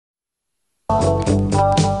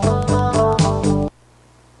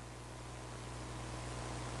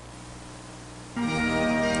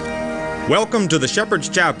Welcome to the Shepherd's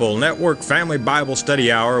Chapel Network Family Bible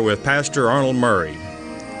Study Hour with Pastor Arnold Murray.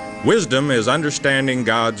 Wisdom is understanding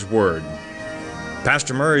God's Word.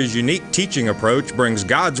 Pastor Murray's unique teaching approach brings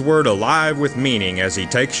God's Word alive with meaning as he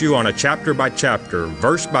takes you on a chapter-by-chapter,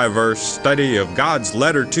 verse-by-verse study of God's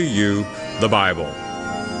letter to you, the Bible.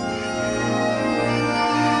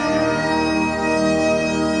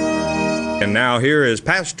 And now here is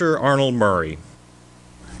Pastor Arnold Murray.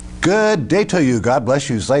 Good day to you. God bless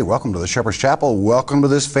you. Say, welcome to the Shepherd's Chapel. Welcome to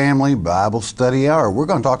this Family Bible Study Hour. We're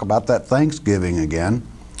going to talk about that Thanksgiving again.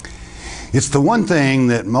 It's the one thing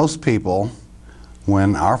that most people,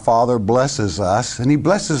 when our Father blesses us, and He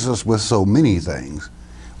blesses us with so many things,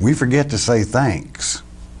 we forget to say thanks.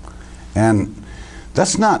 And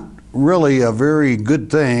that's not really a very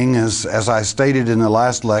good thing, as I stated in the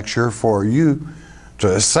last lecture, for you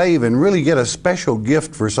to save and really get a special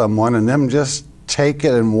gift for someone and them just take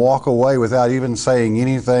it and walk away without even saying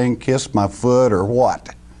anything, kiss my foot or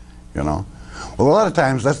what, you know. Well, a lot of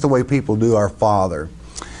times that's the way people do our Father.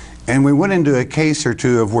 And we went into a case or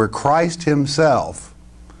two of where Christ Himself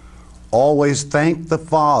always thanked the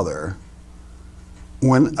Father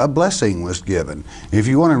when a blessing was given. If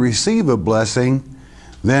you want to receive a blessing,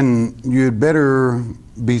 then you'd better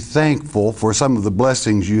be thankful for some of the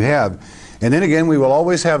blessings you have. And then again, we will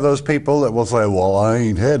always have those people that will say, well, I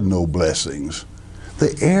ain't had no blessings.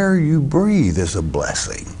 The air you breathe is a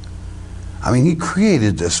blessing. I mean, He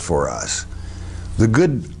created this for us. The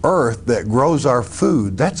good earth that grows our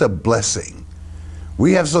food, that's a blessing.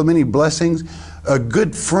 We have so many blessings. A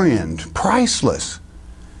good friend, priceless.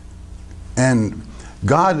 And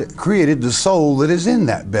God created the soul that is in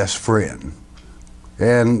that best friend.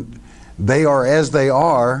 And they are as they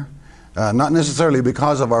are, not necessarily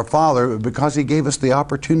because of our Father, but because He gave us the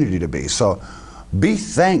opportunity to be. So be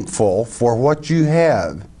thankful for what you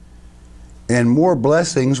have, and more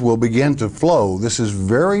blessings will begin to flow. This is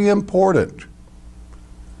very important.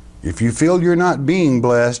 If you feel you're not being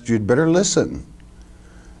blessed, you'd better listen.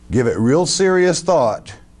 Give it real serious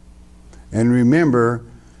thought. And remember,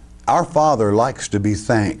 our Father likes to be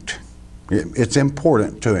thanked. It's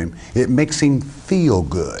important to Him. It makes Him feel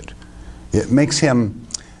good. It makes Him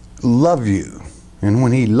love you. And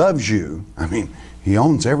when He loves you, I mean, He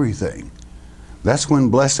owns everything. That's when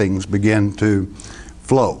blessings begin to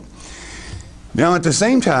flow. Now, at the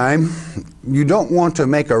same time, you don't want to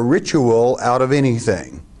make a ritual out of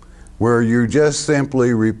anything where you just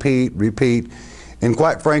simply repeat, and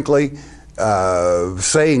quite frankly,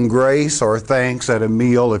 saying grace or thanks at a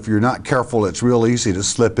meal, if you're not careful, it's real easy to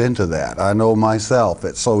slip into that. I know myself,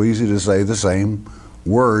 it's so easy to say the same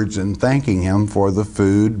words and thanking Him for the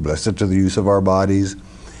food, blessed to the use of our bodies,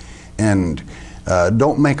 and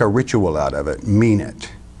don't make a ritual out of it, mean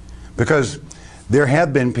it. Because there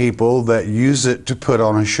have been people that use it to put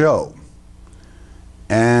on a show.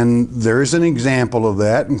 And there's an example of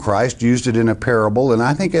that, and Christ used it in a parable, and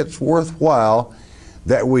I think it's worthwhile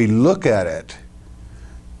that we look at it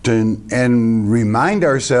and remind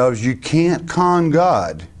ourselves you can't con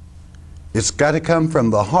God. It's got to come from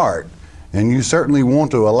the heart, and you certainly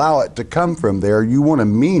want to allow it to come from there. You want to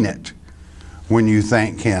mean it when you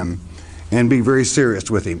thank Him and be very serious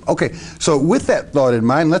with Him. Okay, so with that thought in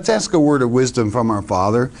mind, let's ask a word of wisdom from our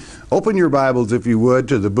Father. Open your Bibles, if you would,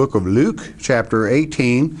 to the book of Luke, chapter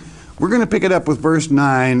 18. We're going to pick it up with verse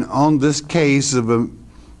 9 on this case of a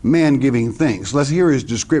man giving thanks. Let's hear his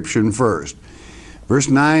description first. Verse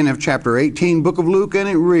 9 of chapter 18, book of Luke, and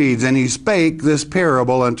it reads, And He spake this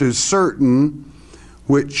parable unto certain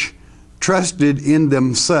which trusted in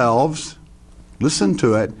themselves, listen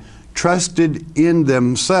to it, trusted in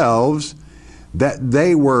themselves that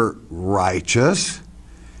they were righteous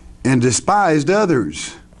and despised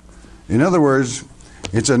others. In other words,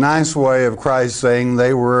 it's a nice way of Christ saying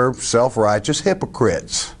they were self-righteous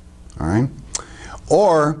hypocrites. All right?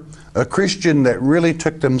 Or a Christian that really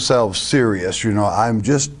took themselves serious. You know, I'm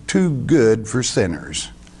just too good for sinners.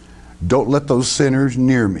 Don't let those sinners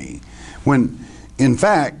near me. When, in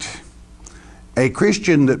fact, a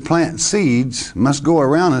Christian that plants seeds must go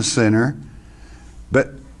around a sinner.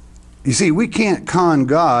 But you see, we can't con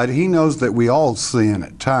God. He knows that we all sin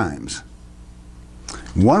at times.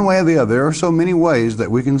 One way or the other, there are so many ways that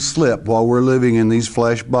we can slip while we're living in these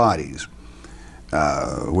flesh bodies.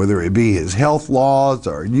 Whether it be His health laws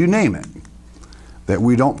or you name it, that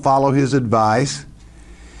we don't follow His advice.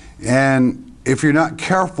 And if you're not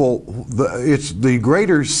careful, it's the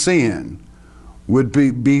greater sin would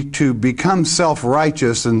be to become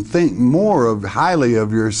self-righteous and think more highly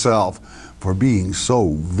of yourself, for being so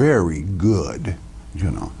very good,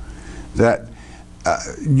 you know, that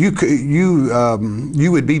you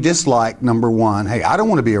would be disliked, number one. Hey, I don't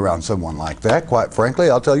want to be around someone like that, quite frankly.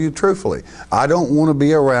 I'll tell you truthfully. I don't want to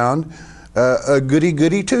be around a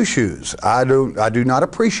goody-goody two-shoes. I do not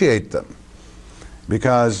appreciate them,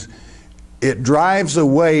 because it drives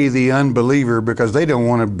away the unbeliever, because they don't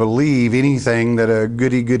want to believe anything that a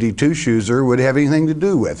goody-goody two-shoeser would have anything to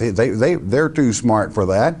do with. They're too smart for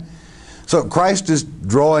that. So Christ is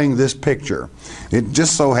drawing this picture. It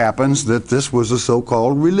just so happens that this was a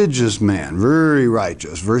so-called religious man, very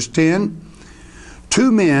righteous. Verse 10,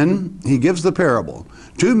 2 men, he gives the parable.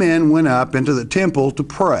 2 men went up into the temple to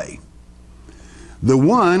pray. The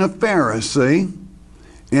one a Pharisee,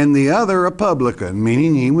 and the other a publican,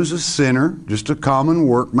 meaning he was a sinner, just a common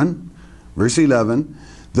workman. Verse 11,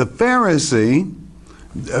 a Pharisee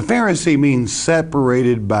means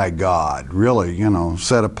separated by God, really, you know,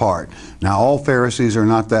 set apart. Now, all Pharisees are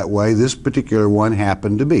not that way. This particular one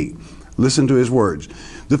happened to be. Listen to his words.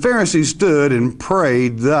 The Pharisee stood and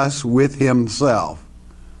prayed thus with himself.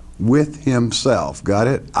 With himself. Got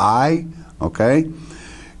it? Okay.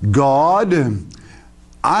 God,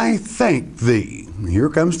 I thank thee. Here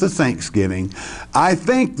comes the thanksgiving. I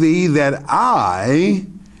thank thee that I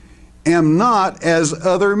am not as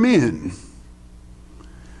other men,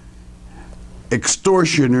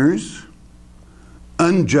 extortioners,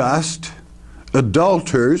 unjust,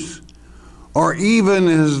 adulterers, or even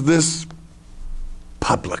as this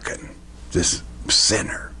publican, this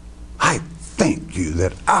sinner. I thank you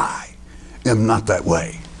that I am not that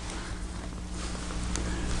way.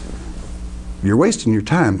 You're wasting your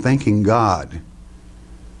time thanking God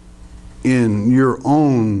in your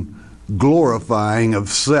own glorifying of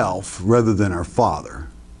self rather than our Father.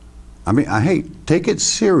 I mean, take it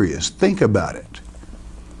serious. Think about it.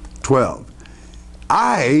 12.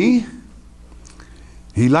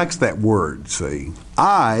 He likes that word, see.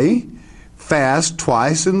 I fast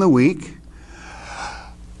twice in the week.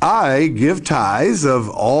 I give tithes of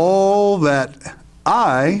all that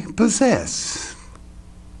I possess.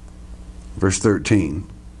 Verse 13.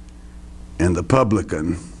 And the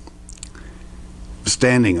publican,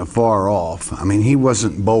 standing afar off, I mean, he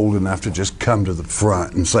wasn't bold enough to just come to the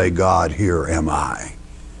front and say, God, here am I.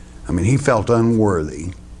 I mean, he felt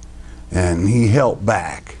unworthy, and he held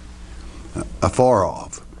back afar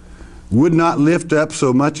off, would not lift up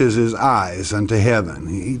so much as his eyes unto heaven.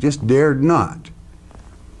 He just dared not.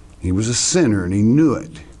 He was a sinner, and he knew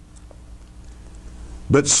it.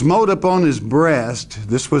 But smote upon his breast.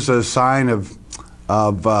 This was a sign of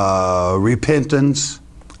repentance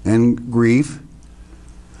and grief,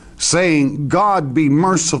 saying, God, be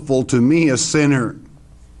merciful to me, a sinner.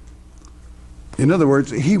 In other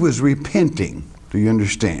words, he was repenting. Do you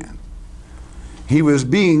understand? He was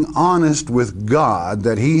being honest with God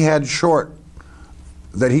that he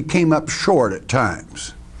came up short at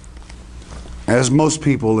times, as most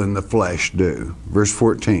people in the flesh do. Verse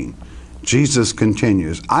 14, Jesus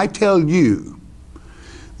continues, I tell you,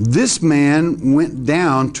 this man went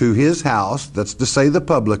down to his house, that's to say the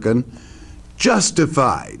publican,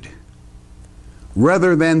 justified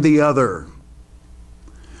rather than the other.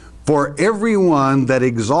 For everyone that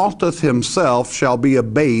exalteth himself shall be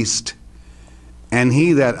abased, and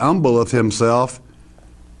he that humbleth himself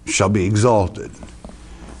shall be exalted.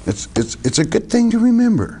 It's a good thing to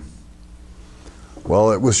remember.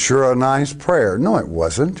 Well, it was sure a nice prayer. No, it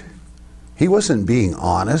wasn't. He wasn't being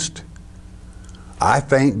honest. I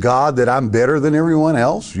thank God that I'm better than everyone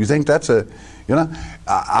else. You think that's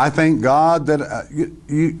I thank God that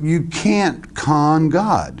you can't con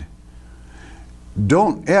God.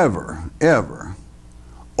 Don't ever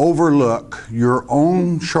overlook your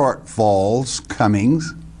own shortfalls,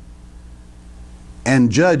 comings,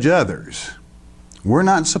 and judge others. We're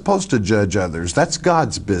not supposed to judge others. That's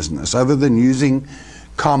God's business, other than using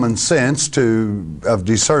common sense of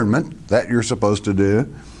discernment that you're supposed to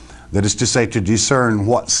do. That is to say, to discern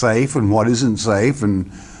what's safe and what isn't safe,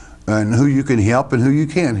 and who you can help and who you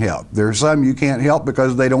can't help. There are some you can't help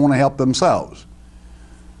because they don't want to help themselves.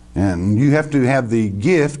 And you have to have the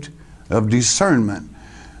gift of discernment.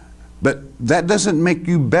 But that doesn't make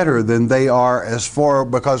you better than they are,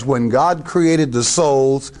 because when God created the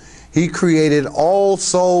souls, He created all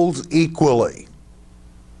souls equally.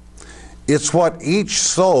 It's what each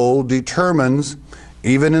soul determines,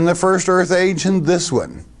 even in the first earth age and this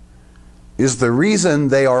one, is the reason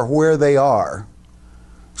they are where they are.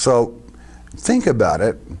 So think about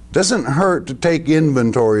it. Doesn't hurt to take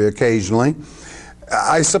inventory occasionally.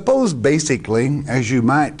 I suppose basically, as you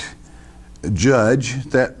might judge,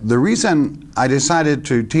 that the reason I decided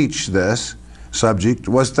to teach this subject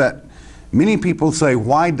was that Many people say,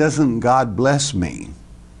 why doesn't God bless me?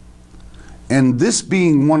 And this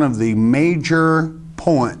being one of the major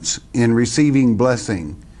points in receiving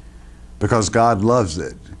blessing, because God loves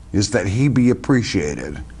it, is that He be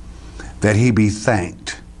appreciated, that He be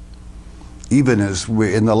thanked. Even as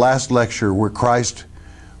in the last lecture where Christ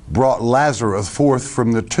brought Lazarus forth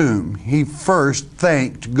from the tomb, He first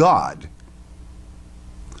thanked God.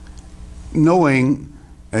 Knowing,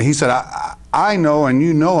 He said, I know and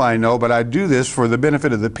you know I know, but I do this for the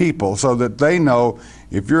benefit of the people, so that they know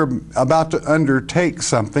if you're about to undertake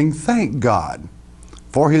something, thank God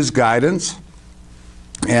for His guidance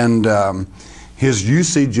and His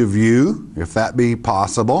usage of you, if that be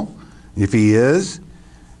possible, if He is,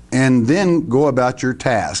 and then go about your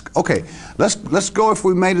task. Okay, let's go, if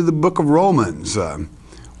we made to the book of Romans.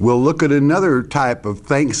 We'll look at another type of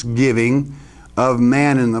thanksgiving of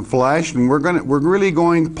man in the flesh,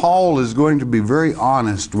 and Paul is going to be very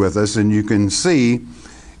honest with us, and you can see,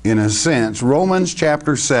 in a sense, Romans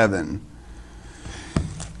chapter 7.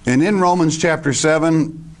 And in Romans chapter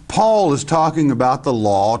 7, Paul is talking about the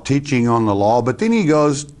law, teaching on the law, but then he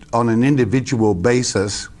goes on an individual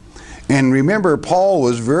basis. And remember, Paul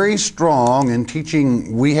was very strong in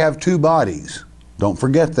teaching we have two bodies. Don't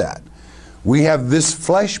forget that. We have this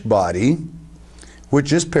flesh body,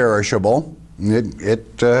 which is perishable.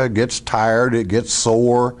 It gets tired, it gets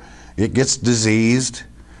sore, it gets diseased,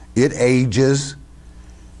 it ages.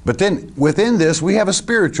 But then within this, we have a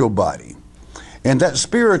spiritual body. And that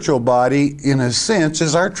spiritual body, in a sense,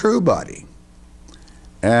 is our true body.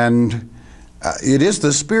 And it is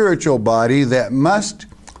the spiritual body that must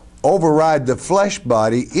override the flesh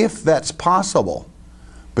body if that's possible.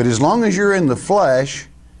 But as long as you're in the flesh,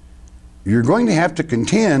 you're going to have to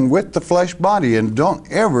contend with the flesh body, and don't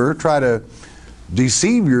ever try to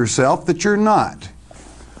deceive yourself that you're not.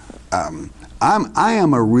 I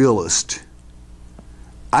am a realist.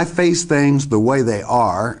 I face things the way they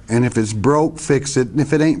are, and if it's broke, fix it, and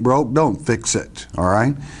if it ain't broke, don't fix it, all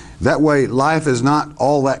right? That way, life is not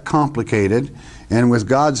all that complicated, and with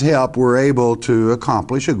God's help, we're able to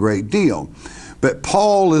accomplish a great deal. But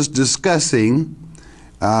Paul is discussing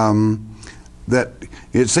that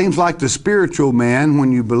it seems like the spiritual man,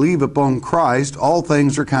 when you believe upon Christ, all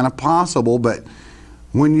things are kind of possible, but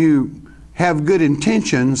when you have good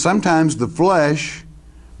intention, sometimes the flesh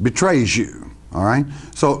betrays you. All right?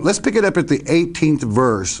 So let's pick it up at the 18th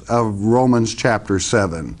verse of Romans chapter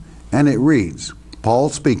 7. And it reads, Paul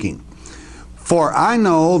speaking, "For I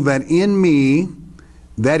know that in me,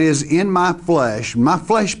 that is in my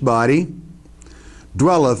flesh body,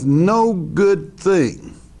 dwelleth no good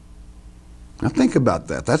thing." Now think about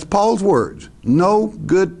that. That's Paul's words. No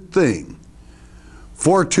good thing.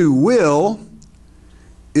 "For to will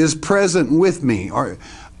is present with me," or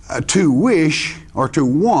to wish or to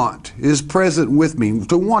want is present with me,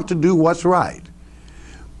 to want to do what's right.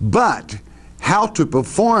 "But how to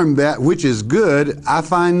perform that which is good, I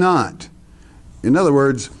find not." In other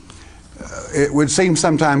words, it would seem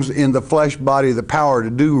sometimes in the flesh body the power to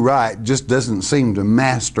do right just doesn't seem to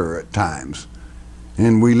master at times.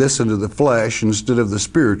 And we listen to the flesh instead of the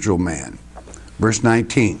spiritual man. Verse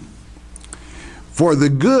 19. "For the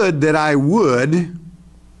good that I would,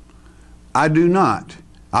 I do not."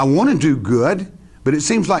 I want to do good, but it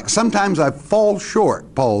seems like sometimes I fall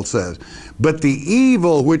short, Paul says. "But the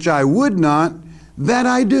evil which I would not, that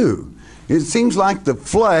I do." It seems like the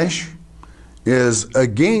flesh is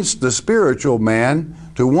against the spiritual man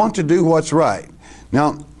to want to do what's right.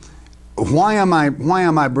 Now, why am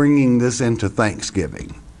I bringing this into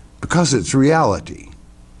Thanksgiving? Because it's reality.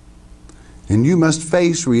 And you must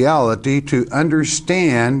face reality to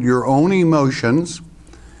understand your own emotions.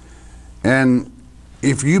 And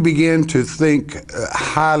if you begin to think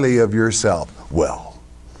highly of yourself, well,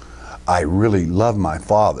 I really love my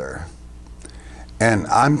father, and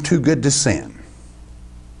I'm too good to sin.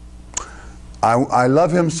 I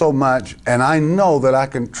love him so much, and I know that I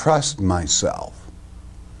can trust myself,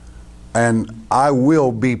 and I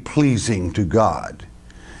will be pleasing to God.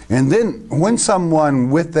 And then when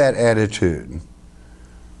someone with that attitude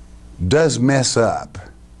does mess up,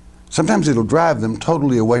 sometimes it'll drive them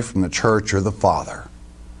totally away from the church or the Father,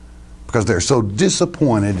 because they're so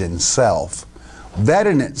disappointed in self. That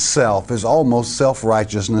in itself is almost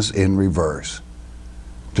self-righteousness in reverse.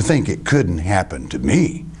 To think it couldn't happen to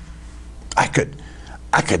me. I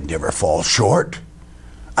could never fall short.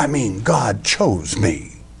 I mean, God chose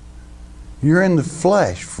me. You're in the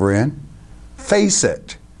flesh, friend. Face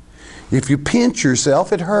it. If you pinch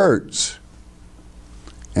yourself, it hurts.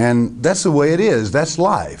 And that's the way it is. That's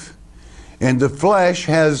life. And the flesh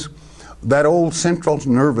has that old central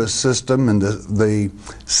nervous system and the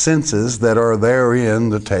senses that are therein,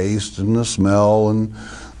 the taste and the smell, and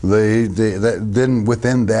then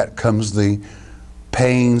within that comes the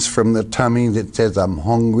pains from the tummy that says, I'm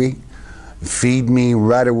hungry. Feed me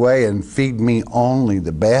right away, and feed me only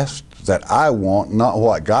the best that I want, not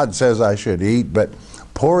what God says I should eat, but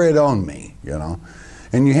pour it on me, you know.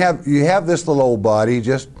 And you have this little old body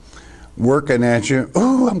just working at you.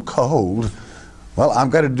 Oh, I'm cold. Well, I've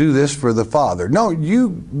got to do this for the Father. No,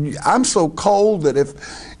 I'm so cold that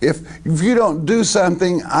if you don't do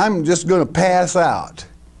something, I'm just going to pass out.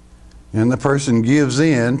 And the person gives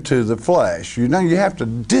in to the flesh. You know, you have to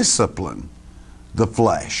discipline the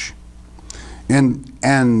flesh.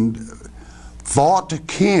 And thought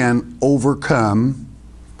can overcome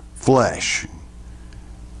flesh.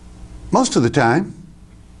 Most of the time,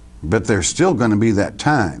 but there's still going to be that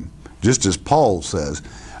time. Just as Paul says,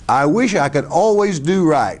 I wish I could always do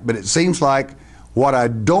right, but it seems like what I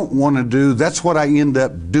don't want to do, that's what I end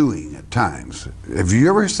up doing at times. Have you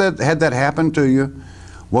ever had that happen to you?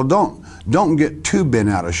 Well, don't get too bent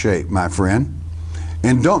out of shape, my friend.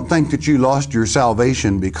 And don't think that you lost your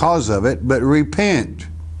salvation because of it, but repent.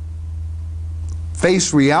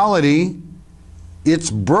 Face reality. It's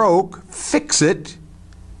broke. Fix it.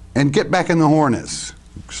 And get back in the harness.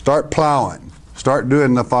 Start plowing. Start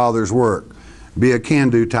doing the Father's work. Be a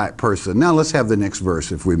can-do type person. Now let's have the next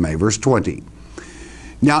verse, if we may. Verse 20.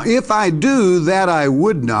 Now if I do that I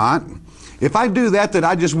would not, if I do that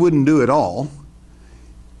I just wouldn't do at all,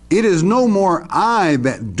 it is no more I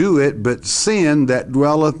that do it, but sin that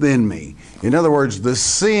dwelleth in me. In other words, the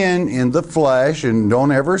sin in the flesh, and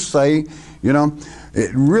don't ever say, you know,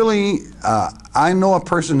 it really, I know a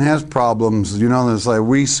person has problems, you know, it's like,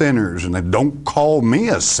 we sinners, and they don't call me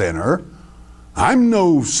a sinner. I'm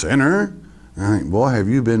no sinner. I think, boy, have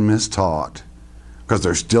you been mistaught, because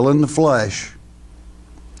they're still in the flesh.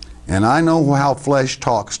 And I know how flesh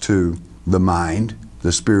talks to the mind,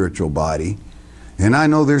 the spiritual body. And I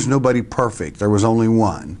know there's nobody perfect. There was only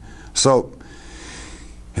one. So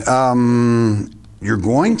you're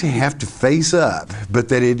going to have to face up, but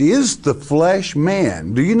that it is the flesh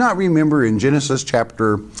man. Do you not remember in Genesis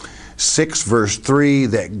chapter 6 verse 3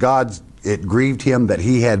 that it grieved him that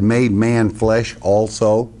he had made man flesh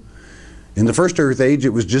also? In the first earth age, it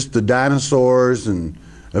was just the dinosaurs and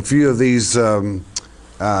a few of these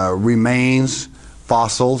remains,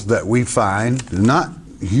 fossils that we find, not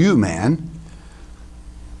human.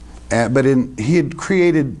 But he had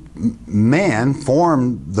created man,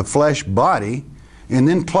 formed the flesh body, and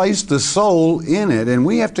then placed the soul in it, and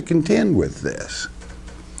we have to contend with this.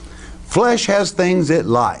 Flesh has things it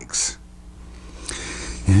likes.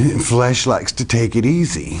 Flesh likes to take it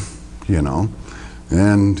easy, you know.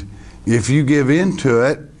 And if you give in to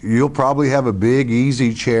it, you'll probably have a big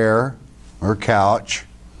easy chair or couch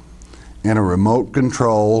and a remote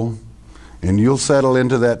control, and you'll settle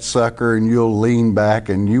into that sucker and you'll lean back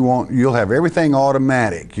and you'll have everything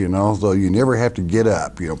automatic, you know, so you never have to get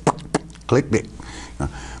up, you know, click it.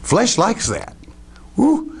 Flesh likes that.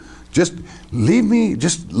 Woo, just lean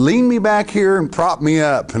me back here and prop me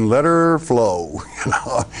up and let her flow, you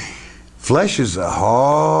know. Flesh is a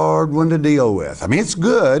hard one to deal with. I mean, it's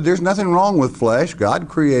good. There's nothing wrong with flesh. God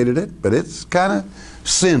created it, but it's kind of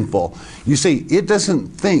sinful. You see, it doesn't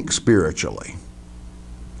think spiritually.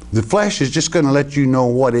 The flesh is just going to let you know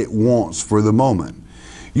what it wants for the moment.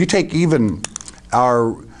 You take even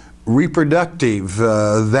our reproductive,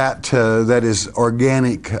 that is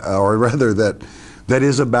organic, or rather that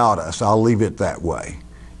is about us. I'll leave it that way.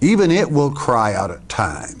 Even it will cry out at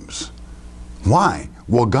times. Why?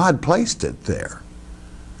 Well, God placed it there.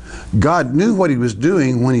 God knew what He was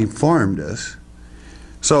doing when He formed us.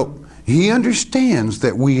 So He understands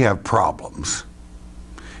that we have problems.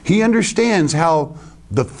 He understands how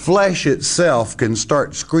the flesh itself can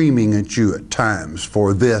start screaming at you at times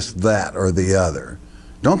for this, that, or the other.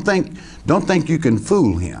 Don't think you can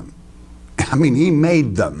fool Him. I mean, He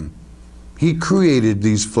made them. He created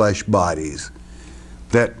these flesh bodies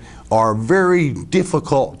that are very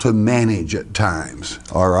difficult to manage at times.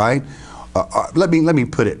 All right? Let me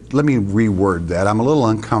reword that. I'm a little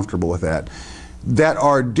uncomfortable with that. That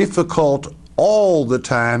are difficult all the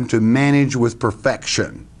time to manage with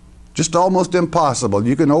perfection. Just almost impossible.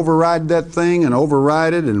 You can override that thing and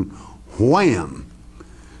override it and wham.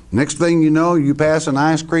 Next thing you know, you pass an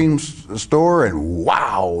ice cream store and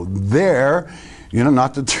wow, there, you know,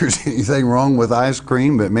 not that there's anything wrong with ice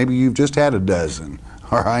cream, but maybe you've just had a dozen,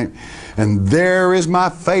 all right? And there is my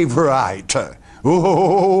favorite.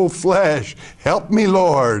 Oh, flesh, help me,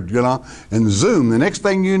 Lord, you know. And zoom, the next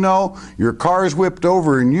thing you know, your car's whipped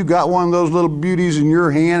over and you got one of those little beauties in your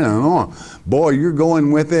hand, and oh, boy, you're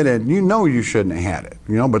going with it, and you know you shouldn't have had it,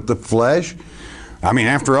 you know. But the flesh, I mean,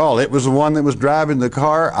 after all, it was the one that was driving the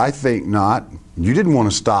car. I think not. You didn't want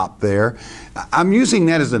to stop there. I'm using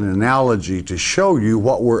that as an analogy to show you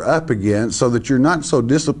what we're up against so that you're not so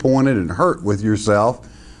disappointed and hurt with yourself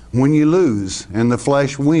when you lose and the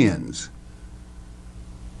flesh wins.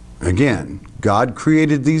 Again, God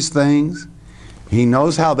created these things. He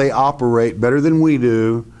knows how they operate better than we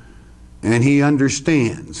do, and He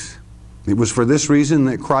understands. It was for this reason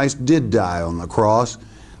that Christ did die on the cross,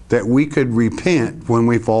 that we could repent when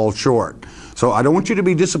we fall short. So I don't want you to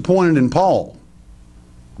be disappointed in Paul.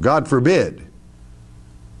 God forbid.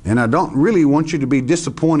 And I don't really want you to be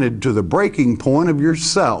disappointed to the breaking point of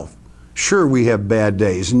yourself. Sure, we have bad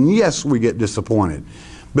days, and yes, we get disappointed.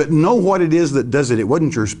 But know what it is that does it. It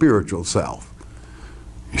wasn't your spiritual self.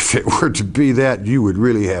 If it were to be that, you would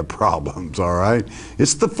really have problems, all right?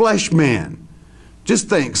 It's the flesh man. Just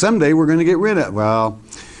think, someday we're going to get rid of it. Well,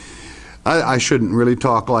 I shouldn't really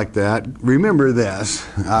talk like that. Remember this.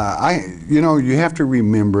 You have to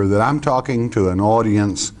remember that I'm talking to an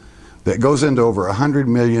audience that goes into over 100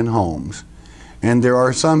 million homes. And there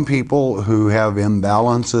are some people who have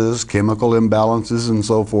imbalances, chemical imbalances and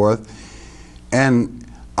so forth. And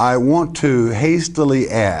I want to hastily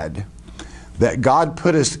add that God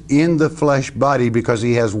put us in the flesh body because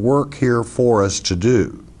He has work here for us to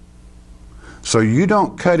do. So you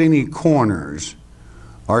don't cut any corners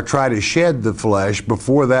or try to shed the flesh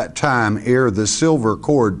before that time ere the silver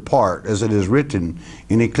cord part, as it is written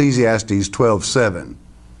in Ecclesiastes 12:7.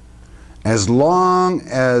 As long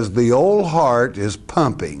as the old heart is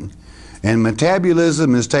pumping and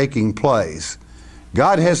metabolism is taking place,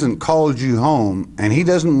 God hasn't called you home, and He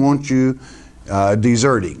doesn't want you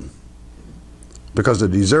deserting, because a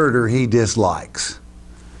deserter He dislikes.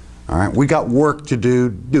 All right, we got work to do.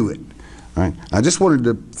 Do it. All right. I just wanted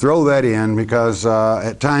to throw that in because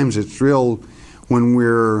at times it's real, when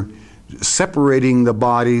we're separating the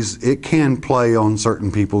bodies, it can play on certain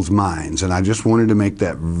people's minds, and I just wanted to make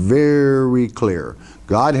that very clear.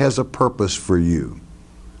 God has a purpose for you,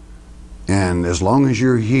 and as long as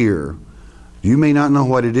you're here, you may not know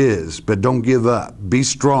what it is, but don't give up. Be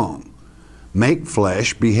strong. Make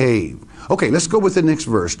flesh behave. Okay, let's go with the next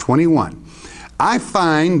verse, 21. I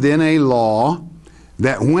find then a law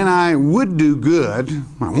that when I would do good,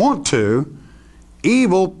 I want to,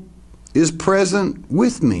 evil is present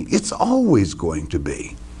with me. It's always going to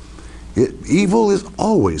be. Evil is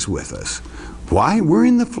always with us. Why? We're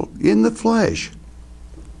in the flesh.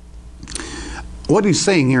 What he's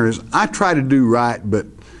saying here is, I try to do right, but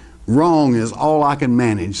wrong is all I can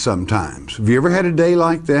manage sometimes. Have you ever had a day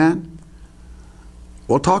like that?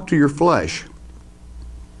 Well, talk to your flesh.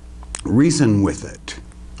 Reason with it,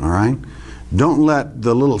 all right? Don't let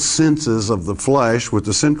the little senses of the flesh with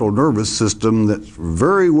the central nervous system that's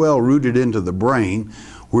very well rooted into the brain,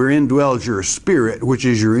 wherein dwells your spirit, which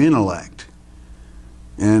is your intellect.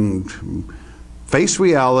 And face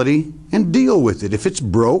reality and deal with it. If it's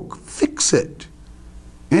broke, fix it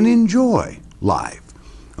and enjoy life.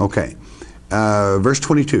 Okay, verse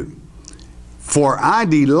 22. For I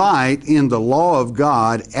delight in the law of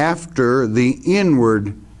God after the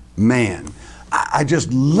inward man. I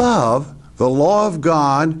just love the law of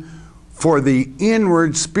God for the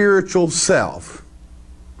inward spiritual self.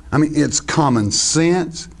 I mean, it's common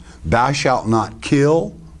sense. Thou shalt not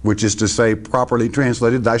kill, which is to say, properly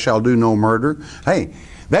translated, thou shalt do no murder. Hey,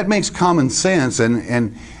 that makes common sense,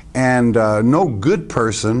 and no good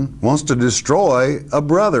person wants to destroy a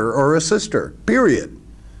brother or a sister, period.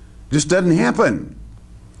 Just doesn't happen.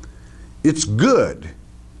 It's good,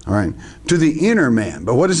 all right, to the inner man.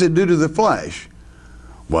 But what does it do to the flesh?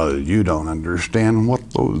 Well, you don't understand what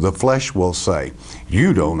the flesh will say.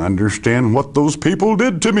 You don't understand what those people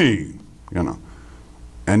did to me, you know.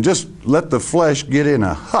 And just let the flesh get in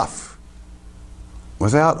a huff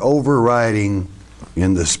without overriding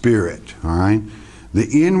in the spirit, all right?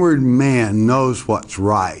 The inward man knows what's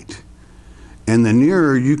right. And the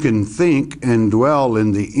nearer you can think and dwell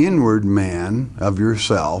in the inward man of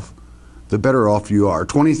yourself, the better off you are.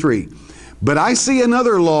 23. But I see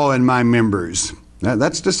another law in my members.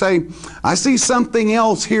 That's to say, I see something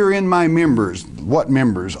else here in my members. What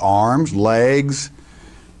members? Arms, legs,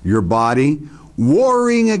 your body,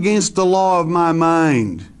 warring against the law of my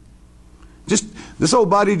mind. This whole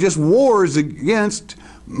body just wars against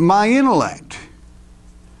my intellect,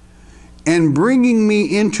 and bringing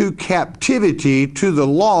me into captivity to the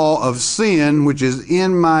law of sin which is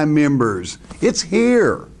in my members. It's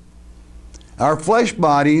here. Our flesh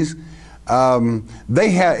bodies,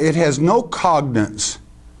 it has no cognizance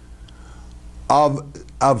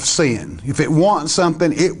of sin. If it wants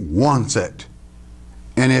something, it wants it.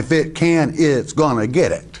 And if it can, it's going to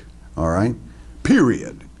get it. All right?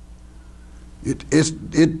 Period.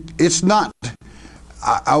 It's not,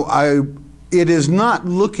 it is not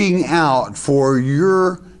looking out for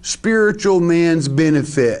your spiritual man's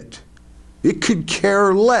benefit. It could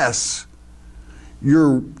care less.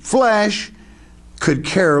 Your flesh could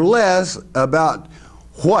care less about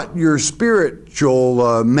what your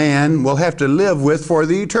spiritual man will have to live with for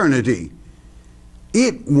the eternity.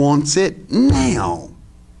 It wants it now.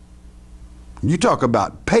 You talk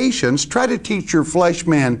about patience. Try to teach your flesh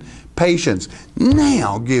man patience.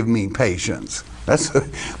 Now give me patience. That's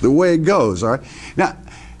the way it goes. All right. Now,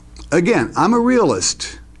 again, I'm a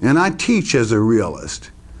realist, and I teach as a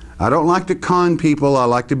realist. I don't like to con people. I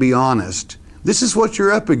like to be honest. This is what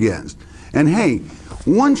you're up against. And hey,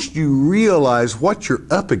 once you realize what you're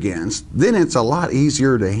up against, then it's a lot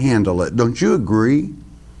easier to handle it. Don't you agree?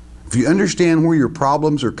 If you understand where your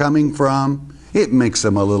problems are coming from, it makes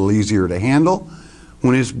them a little easier to handle.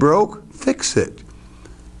 When it's broke, fix it.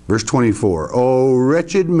 Verse 24, O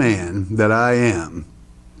wretched man that I am,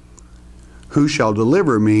 who shall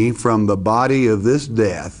deliver me from the body of this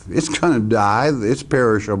death? It's going to die. It's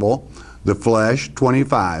perishable, the flesh.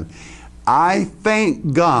 25, I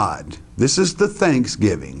thank God. This is the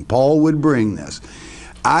thanksgiving. Paul would bring this.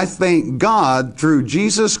 I thank God through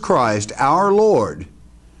Jesus Christ our Lord.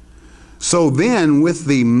 So then with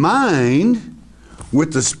the mind,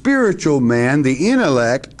 with the spiritual man, the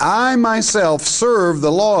intellect, I myself serve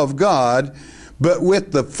the law of God, but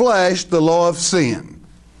with the flesh, the law of sin.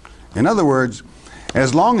 In other words,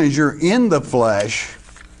 as long as you're in the flesh,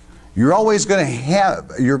 you're always going to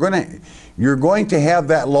have, you're going to have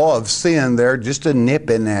that law of sin there just a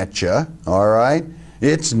nipping at you, all right?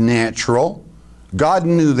 It's natural. God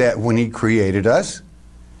knew that when He created us.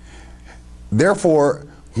 Therefore,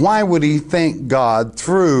 why would He thank God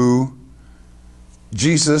through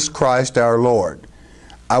Jesus Christ our Lord?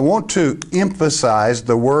 I want to emphasize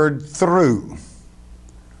the word through.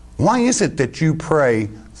 Why is it that you pray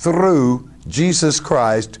through Jesus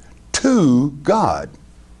Christ to God?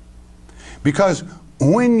 Because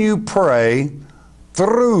when you pray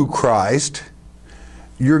through Christ,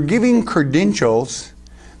 you're giving credentials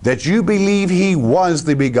that you believe He was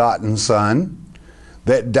the begotten Son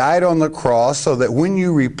that died on the cross, so that when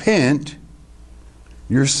you repent,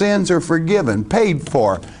 your sins are forgiven, paid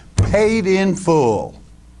for, paid in full.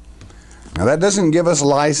 Now that doesn't give us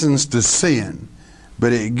license to sin,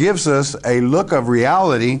 but it gives us a look of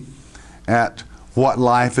reality at what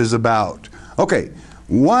life is about. Okay,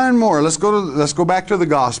 one more. Let's go back to the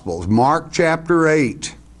Gospels. Mark chapter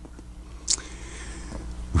 8.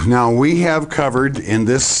 Now we have covered in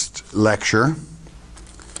this lecture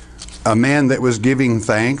a man that was giving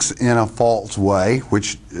thanks in a false way,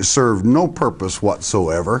 which served no purpose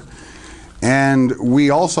whatsoever. And we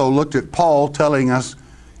also looked at Paul telling us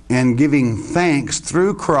and giving thanks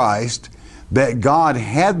through Christ that God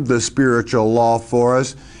had the spiritual law for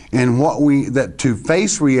us, and that to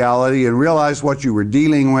face reality and realize what you were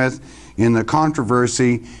dealing with in the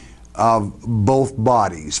controversy of both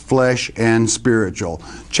bodies, flesh and spiritual.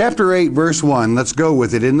 Chapter 8, verse 1, let's go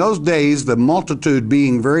with it. In those days, the multitude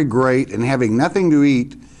being very great and having nothing to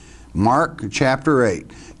eat, Mark chapter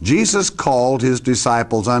 8, Jesus called His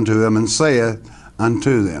disciples unto Him and saith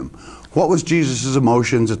unto them. What was Jesus'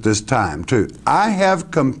 emotions at this time too? I have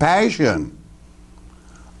compassion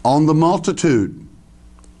on the multitude,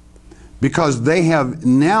 because they have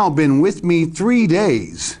now been with me 3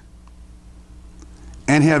 days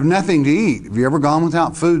and have nothing to eat. Have you ever gone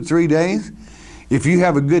without food 3 days? If you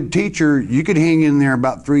have a good teacher, you could hang in there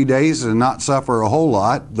about 3 days and not suffer a whole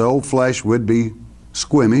lot. The old flesh would be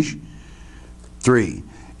squeamish. 3,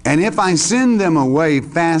 and if I send them away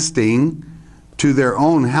fasting to their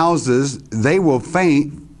own houses, they will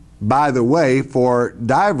faint by the way, for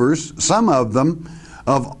divers, some of them,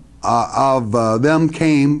 them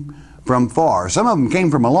came from far. Some of them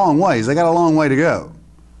came from a long ways. They got a long way to go.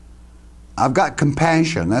 I've got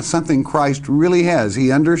compassion. That's something Christ really has.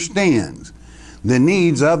 He understands the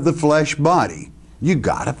needs of the flesh body. You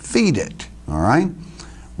got to feed it. All right?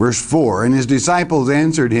 Verse 4, and His disciples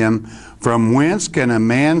answered Him, from whence can a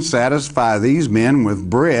man satisfy these men with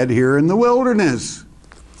bread here in the wilderness?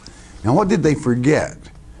 Now what did they forget?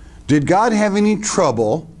 Did God have any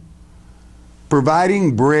trouble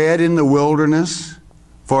providing bread in the wilderness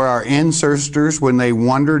for our ancestors when they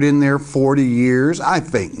wandered in there 40 years? I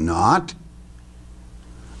think not.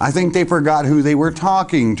 I think they forgot who they were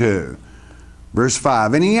talking to. Verse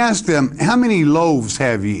 5, and he asked them, how many loaves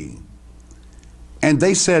have ye? And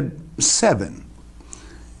they said, 7.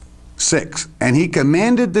 6, and he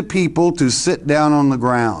commanded the people to sit down on the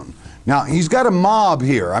ground. Now, he's got a mob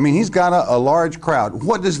here. I mean, he's got a large crowd.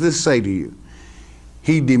 What does this say to you?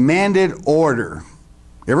 He demanded order.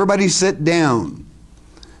 Everybody sit down.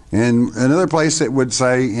 And another place it would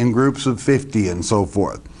say in groups of 50 and so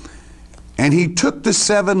forth. And he took the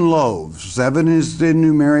 7 loaves. 7 is the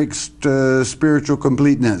numeric spiritual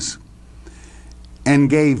completeness. And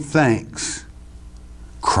gave thanks.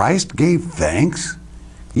 Christ gave thanks?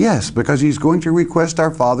 Yes, because he's going to request our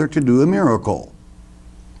Father to do a miracle.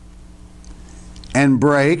 And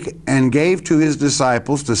brake, and gave to his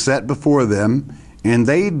disciples to set before them, and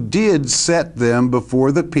they did set them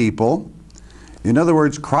before the people. In other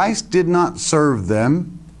words, Christ did not serve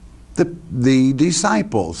them, the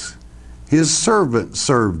disciples. His servant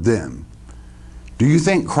served them. Do you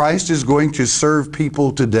think Christ is going to serve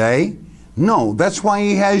people today? No, that's why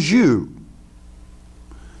he has you.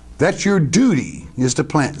 That's your duty, is to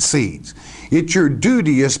plant seeds. It's your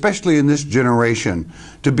duty, especially in this generation,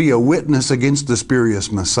 to be a witness against the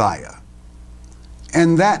spurious Messiah.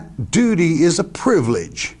 And that duty is a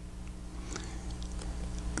privilege.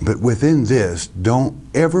 But within this, don't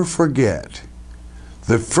ever forget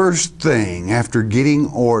the first thing after getting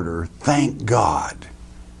order, thank God.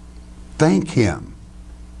 Thank him.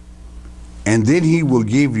 And then he will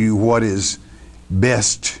give you what is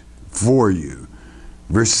best for you.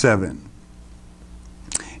 Verse 7.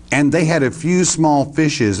 And they had a few small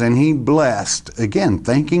fishes, and he blessed, again,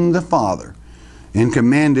 thanking the Father, and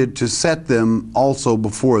commanded to set them also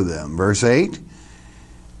before them. Verse 8.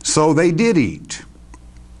 So they did eat,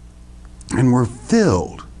 and were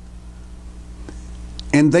filled.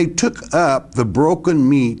 And they took up the broken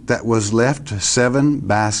meat that was left, 7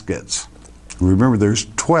 baskets. Remember, there's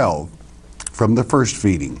 12 from the first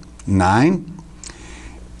feeding. 9.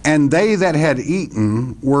 And they that had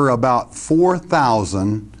eaten were about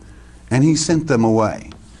 4,000, and he sent them away.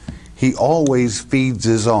 He always feeds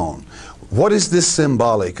his own. What is this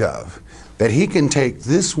symbolic of? That he can take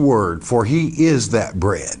this word, for he is that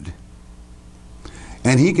bread,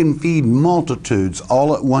 and he can feed multitudes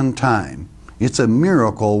all at one time. It's a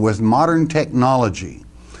miracle with modern technology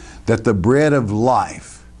that the bread of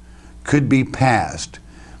life could be passed.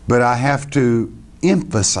 But I have to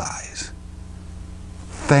emphasize,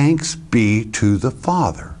 thanks be to the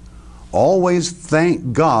Father. Always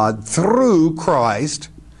thank God through Christ.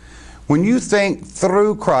 When you thank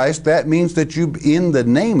through Christ, that means that you, in the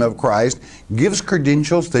name of Christ, gives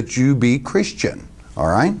credentials that you be Christian. All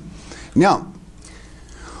right? Now,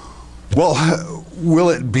 well, will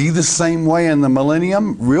it be the same way in the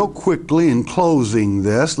millennium? Real quickly, in closing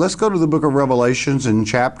this, let's go to the book of Revelations in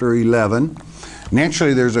chapter 11.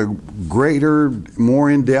 Naturally, there's a greater,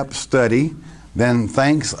 more in-depth study than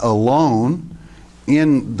thanks alone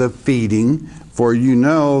in the feeding, for you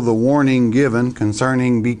know the warning given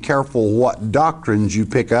concerning be careful what doctrines you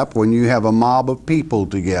pick up when you have a mob of people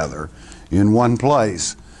together in one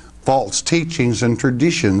place. False teachings and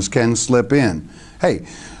traditions can slip in. Hey,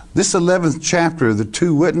 this 11th chapter, the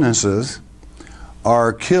 2 witnesses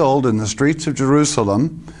are killed in the streets of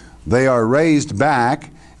Jerusalem. They are raised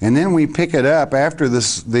back, and then we pick it up after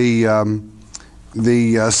this, the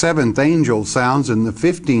 7th angel sounds in the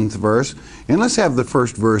 15th verse. And let's have the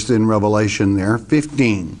first verse in Revelation there,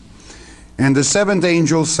 15. And the 7th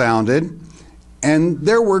angel sounded, and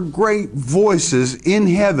there were great voices in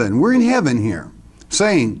heaven. We're in heaven here,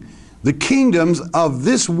 saying, the kingdoms of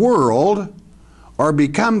this world are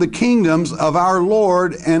become the kingdoms of our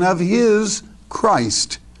Lord and of his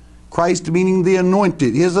Christ. Christ meaning the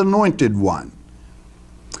anointed, his anointed one.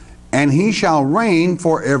 And he shall reign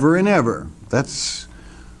forever and ever. That's,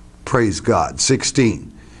 praise God.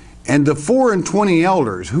 16. And the 24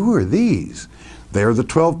 elders, who are these? They are the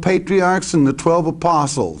 12 patriarchs and the 12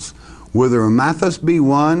 apostles. Whether Matthias be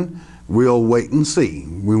one, we'll wait and see.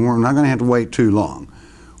 We're not going to have to wait too long.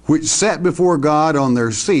 Which sat before God on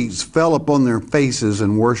their seats, fell upon their faces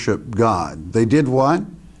and worshiped God. They did what?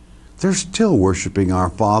 They're still worshiping our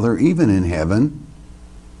Father, even in heaven.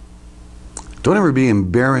 Don't ever be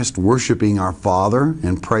embarrassed worshiping our Father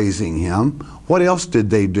and praising him. What else did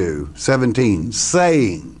they do? 17,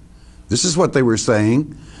 saying. This is what they were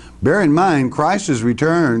saying. Bear in mind, Christ has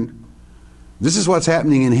returned. This is what's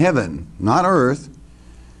happening in heaven, not earth.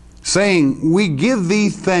 Saying, we give thee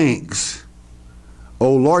thanks,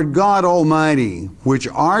 O Lord God Almighty, which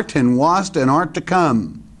art and wast and art to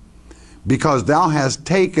come, because thou hast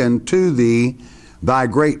taken to thee thy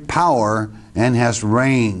great power and hast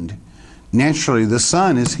reigned. Naturally, the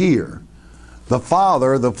Son is here. The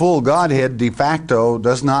Father, the full Godhead de facto,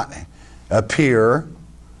 does not appear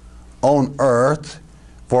on earth,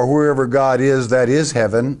 for wherever God is, that is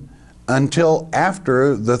heaven, until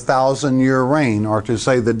after the 1,000-year reign, or to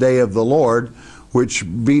say the day of the Lord, which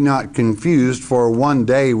be not confused, for one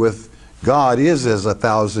day with God is as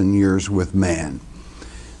 1,000 years with man.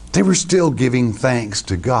 They were still giving thanks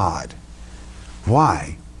to God.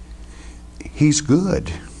 Why? He's good.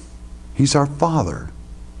 He's our Father.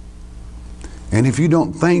 And if you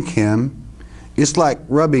don't thank Him, it's like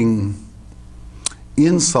rubbing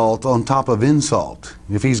insult on top of insult.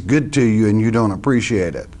 If He's good to you and you don't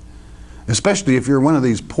appreciate it. Especially if you're one of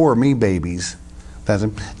these poor me babies. That's,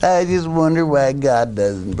 I just wonder why God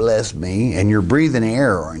doesn't bless me. And you're breathing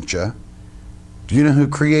air, aren't you? Do you know who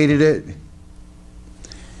created it?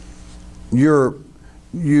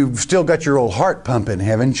 You've still got your old heart pumping,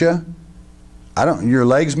 haven't you? Your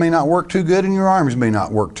legs may not work too good and your arms may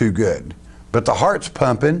not work too good. But the heart's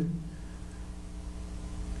pumping.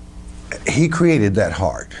 He created that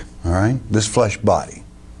heart, all right? This flesh body.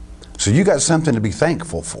 So you got something to be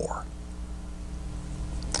thankful for.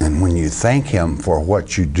 And when you thank Him for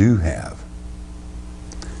what you do have,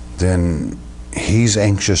 then He's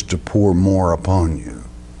anxious to pour more upon you.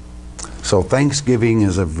 So thanksgiving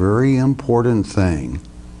is a very important thing.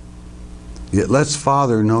 It lets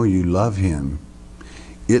Father know you love Him.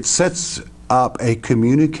 It sets up a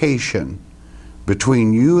communication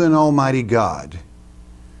between you and Almighty God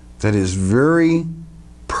that is very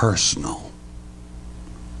personal.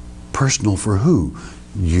 Personal for who?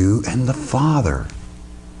 You and the Father.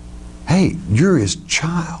 Hey, you're His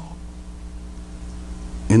child.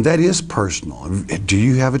 And that is personal. Do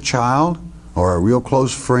you have a child or a real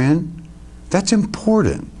close friend? That's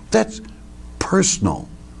important. That's personal.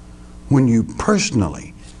 When you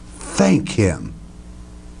personally thank Him.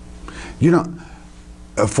 You know,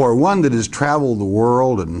 for one that has traveled the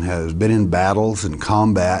world and has been in battles and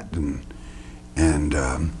combat and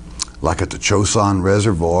like at the Chosin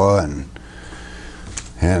Reservoir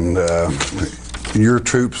and your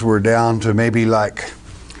troops were down to maybe like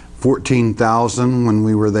 14,000 when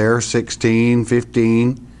we were there, 16,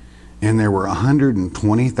 15, and there were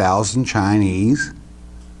 120,000 Chinese.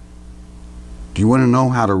 Do you want to know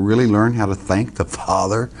how to really learn how to thank the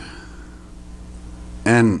Father?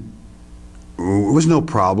 And it was no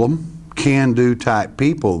problem. Can-do type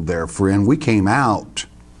people there, friend. We came out.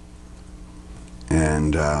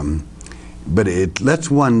 And but it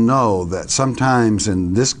lets one know that sometimes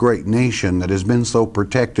in this great nation that has been so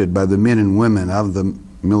protected by the men and women of the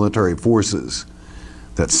military forces,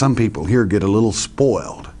 that some people here get a little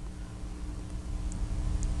spoiled.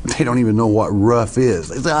 They don't even know what rough is.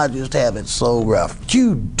 They say, I just have it so rough.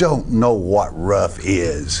 You don't know what rough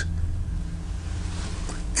is.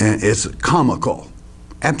 And it's comical.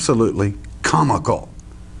 Absolutely comical.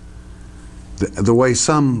 The way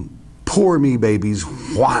some poor me babies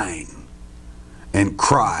whine and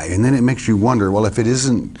cry, and then it makes you wonder, well, if it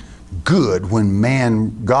isn't good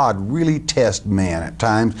when God really tests man at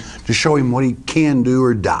times to show him what he can do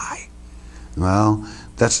or die. Well,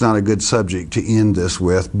 that's not a good subject to end this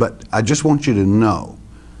with, but I just want you to know,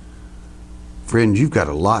 friend, you've got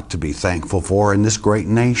a lot to be thankful for in this great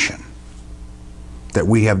nation. That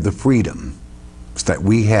we have the freedom that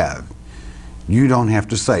we have. You don't have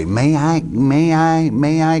to say, may I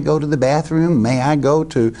go to the bathroom? May I go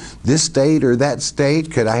to this state or that state?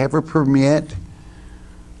 Could I have a permit?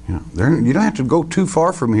 You don't have to go too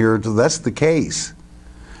far from here until that's the case.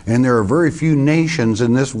 And there are very few nations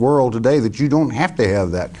in this world today that you don't have to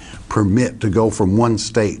have that permit to go from one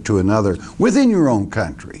state to another within your own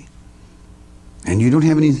country. And you don't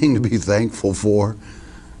have anything to be thankful for.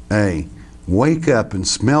 Hey, wake up and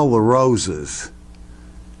smell the roses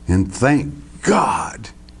and thank God,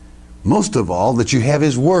 most of all, that you have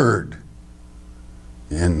His Word.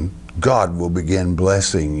 And God will begin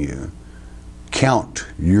blessing you. Count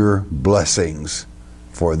your blessings,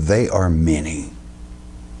 for they are many.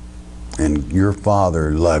 And your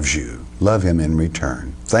Father loves you. Love Him in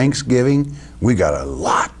return. Thanksgiving, we got a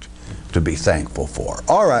lot to be thankful for.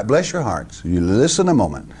 All right, bless your hearts. You listen a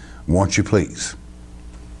moment, won't you please?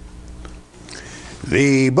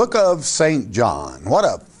 The book of St. John. What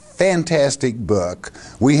a fantastic book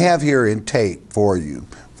we have here in tape for you,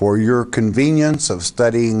 for your convenience of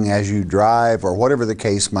studying as you drive or whatever the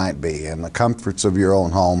case might be, in the comforts of your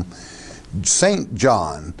own home. St.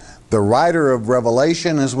 John, the writer of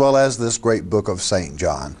Revelation as well as this great book of St.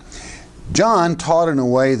 John. John taught in a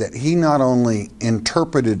way that he not only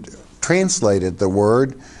translated the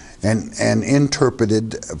Word, and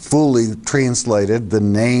interpreted, fully translated the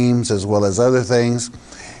names as well as other things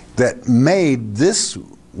that made this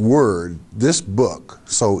word, this book,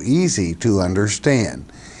 so easy to understand,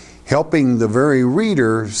 helping the very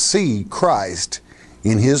reader see Christ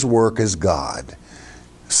in his work as God,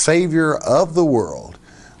 Savior of the world.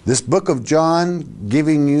 This book of John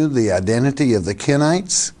giving you the identity of the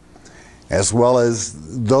Kenites, as well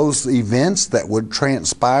as those events that would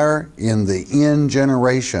transpire in the end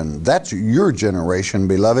generation. That's your generation,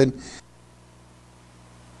 beloved.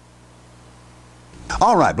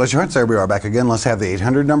 All right, bless your hearts. There we are back again. Let's have the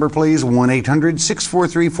 800 number, please.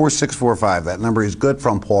 1-800-643-4645. That number is good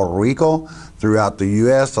from Puerto Rico, throughout the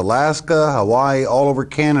U.S., Alaska, Hawaii, all over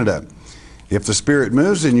Canada. If the Spirit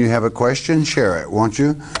moves and you have a question, share it, won't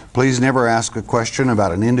you? Please never ask a question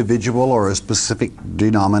about an individual or a specific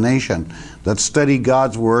denomination. Let's study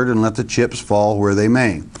God's Word and let the chips fall where they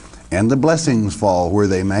may, and the blessings fall where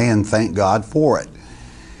they may, and thank God for it.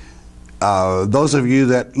 Those of you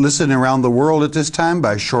that listen around the world at this time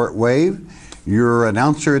by shortwave, your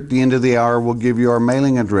announcer at the end of the hour will give you our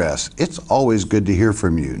mailing address. It's always good to hear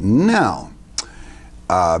from you. Now,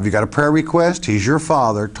 if you got a prayer request, he's your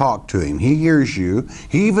Father. Talk to him. He hears you.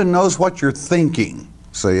 He even knows what you're thinking.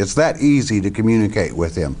 So it's that easy to communicate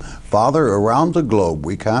with him. Father, around the globe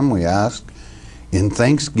we come, we ask in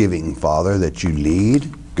thanksgiving, Father, that you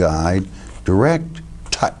lead, guide, direct,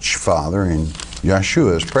 touch, Father, in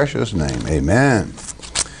Yeshua's precious name. Amen.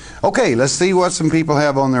 Okay, let's see what some people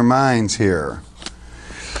have on their minds here.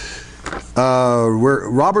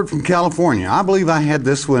 Robert from California. I believe I had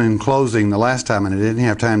this one in closing the last time and I didn't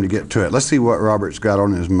have time to get to it. Let's see what Robert's got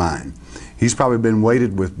on his mind. He's probably been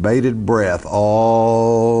waited with bated breath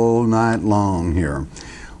all night long here.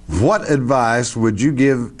 What advice would you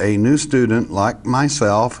give a new student like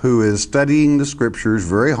myself who is studying the Scriptures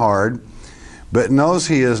very hard but knows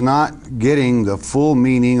he is not getting the full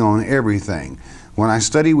meaning on everything? When I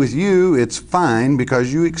study with you, it's fine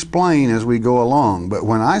because you explain as we go along. But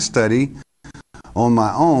when I study on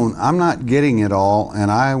my own, I'm not getting it all,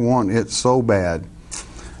 and I want it so bad.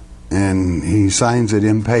 And he signs it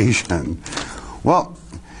impatient. Well,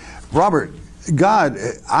 Robert, God,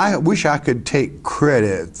 I wish I could take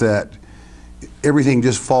credit that everything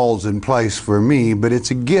just falls in place for me, but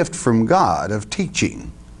it's a gift from God of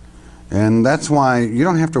teaching. And that's why you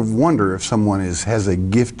don't have to wonder if someone has a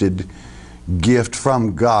gifted gift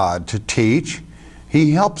from God to teach.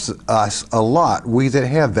 He helps us a lot, we that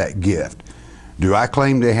have that gift. Do I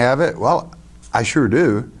claim to have it? Well, I sure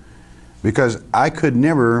do, because I could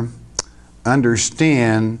never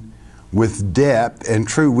understand with depth, and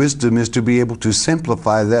true wisdom is to be able to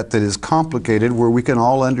simplify that is complicated where we can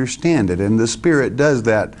all understand it, and the Spirit does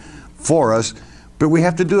that for us, but we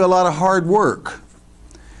have to do a lot of hard work.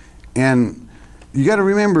 And you got to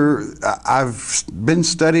remember, I've been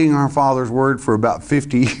studying our Father's Word for about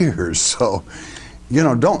 50 years, so you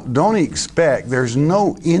know, don't expect, there's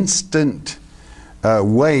no instant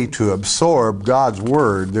way to absorb God's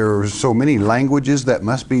Word. There are so many languages that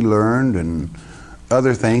must be learned and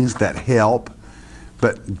other things that help,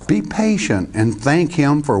 but be patient and thank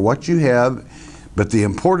Him for what you have. But the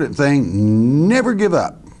important thing, never give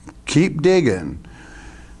up. Keep digging.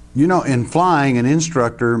 You know, in flying, an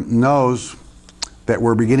instructor knows that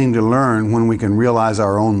we're beginning to learn when we can realize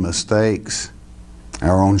our own mistakes,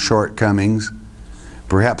 our own shortcomings.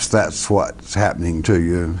 Perhaps that's what's happening to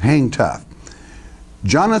you. Hang tough.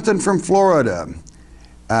 Jonathan from Florida,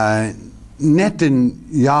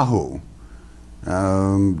 Netanyahu,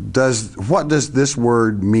 what does this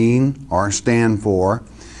word mean or stand for?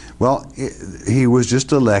 Well, he was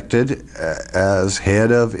just elected as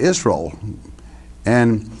head of Israel.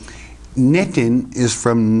 And Netin is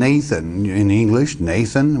from Nathan. In English,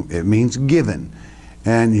 Nathan, it means given.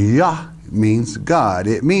 And Yah means God.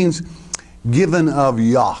 It means given of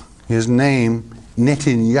Yah. His name,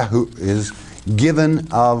 Netanyahu, is given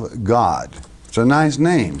of God. It's a nice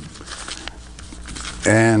name.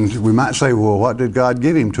 And we might say, well, what did God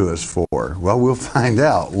give him to us for? Well, we'll find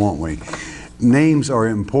out, won't we? Names are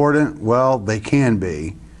important. Well, they can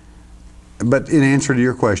be. But in answer to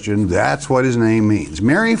your question, that's what his name means.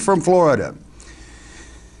 Mary from Florida.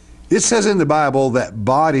 It says in the Bible that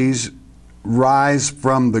bodies rise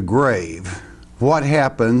from the grave. What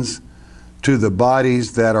happens to the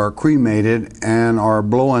bodies that are cremated and are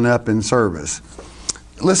blowing up in service?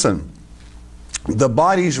 Listen, the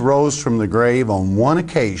bodies rose from the grave on one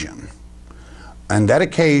occasion. And that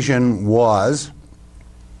occasion was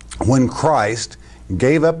when Christ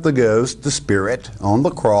gave up the ghost, the spirit, on the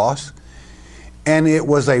cross. And it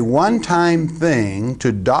was a one-time thing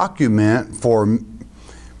to document for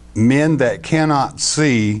men that cannot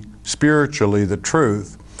see spiritually the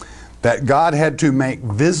truth, that God had to make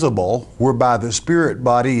visible, whereby the spirit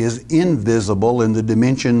body is invisible in the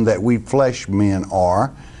dimension that we flesh men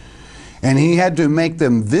are. And he had to make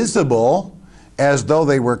them visible as though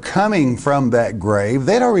they were coming from that grave.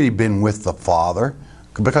 They'd already been with the Father,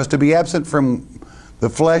 because to be absent from the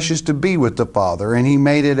flesh is to be with the Father. And he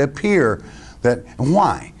made it appear that,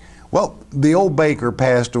 why? Well, the old baker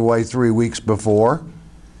passed away 3 weeks before.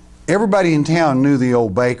 Everybody in town knew the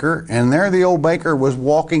old baker, and there the old baker was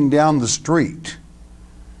walking down the street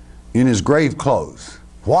in his grave clothes.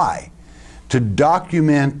 Why? To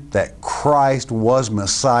document that Christ was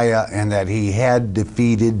Messiah and that he had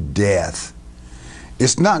defeated death.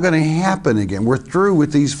 It's not going to happen again. We're through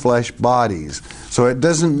with these flesh bodies. So it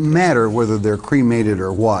doesn't matter whether they're cremated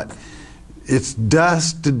or what. It's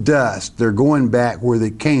dust to dust. They're going back where they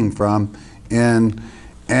came from, and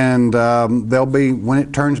they'll be, when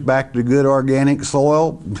it turns back to good organic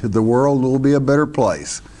soil, the world will be a better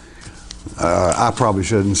place. I probably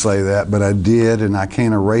shouldn't say that, but I did, and I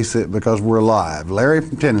can't erase it because we're alive. Larry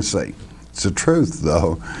from Tennessee. It's the truth,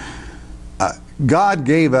 though. God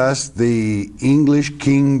gave us the English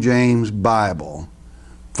King James Bible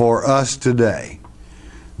for us today.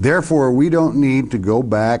 Therefore, we don't need to go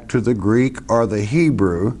back to the Greek or the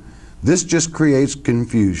Hebrew. This just creates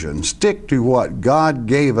confusion. Stick to what God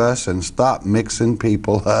gave us and stop mixing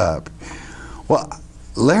people up. Well,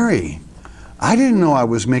 Larry, I didn't know I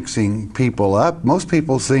was mixing people up. Most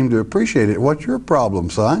people seem to appreciate it. What's your problem,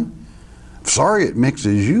 son? Sorry it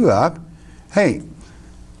mixes you up. Hey,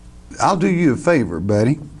 I'll do you a favor,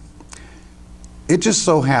 buddy. It just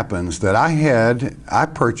so happens that I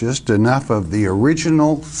purchased enough of the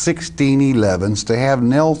original 1611s to have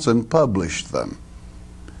Nelson publish them.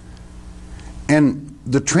 And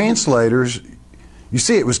the translators, you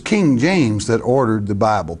see, it was King James that ordered the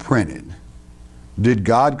Bible printed. Did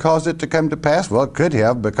God cause it to come to pass? Well, it could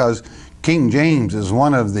have, because King James is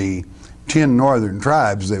one of the 10 northern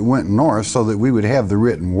tribes that went north so that we would have the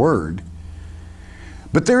written word.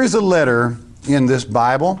 But there is a letter in this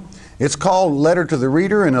Bible. It's called Letter to the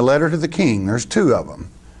Reader and a Letter to the King. There's 2 of them.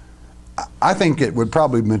 I think it would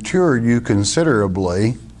probably mature you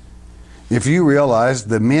considerably if you realize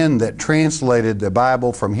the men that translated the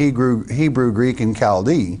Bible from Hebrew, Greek, and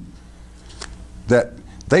Chaldee, that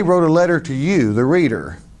they wrote a letter to you, the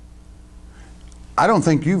reader. I don't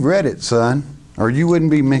think you've read it, son, or you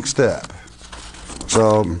wouldn't be mixed up.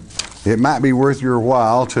 So it might be worth your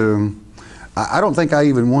while to... I don't think I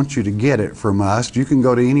even want you to get it from us. You can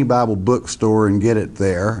go to any Bible bookstore and get it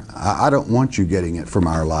there. I don't want you getting it from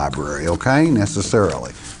our library, okay,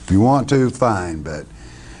 necessarily. If you want to, fine, but,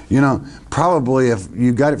 you know, probably if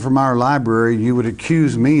you got it from our library, you would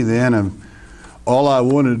accuse me then of all I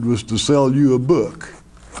wanted was to sell you a book.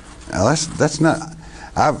 Now, that's not...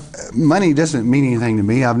 money doesn't mean anything to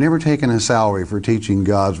me. I've never taken a salary for teaching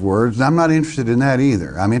God's words, and I'm not interested in that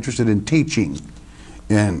either. I'm interested in teaching.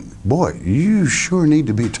 And boy, you sure need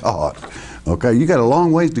to be taught. Okay, you got a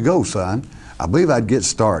long ways to go, son. I believe I'd get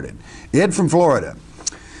started. Ed from Florida.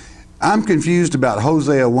 I'm confused about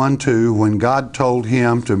Hosea 1:2 when God told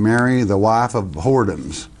him to marry the wife of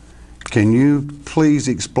whoredoms. Can you please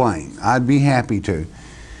explain? I'd be happy to.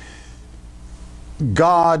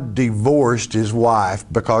 God divorced his wife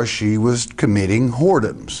because she was committing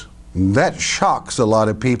whoredoms. That shocks a lot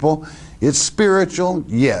of people. It's spiritual,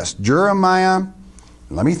 yes. Jeremiah,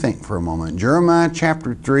 let me think for a moment. Jeremiah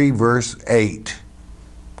chapter 3, verse 8.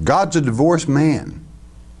 God's a divorced man.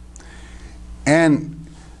 And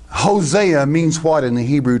Hosea means what in the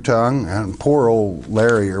Hebrew tongue? And poor old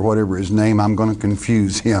Larry, or whatever his name, I'm going to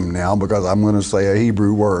confuse him now because I'm going to say a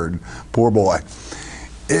Hebrew word. Poor boy.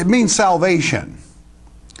 It means salvation.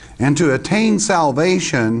 And to attain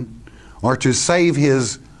salvation, or to save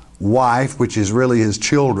his wife, which is really his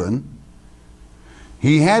children,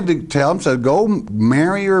 he had to tell him, so go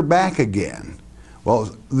marry her back again.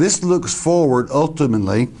 Well, this looks forward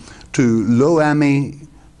ultimately to Lo Ami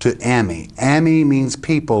to Ami. Ami means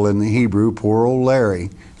people in the Hebrew. Poor old Larry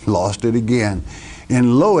lost it again.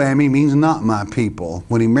 And Lo Ami means not my people.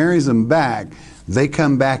 When he marries them back, they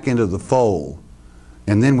come back into the fold.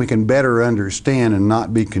 And then we can better understand and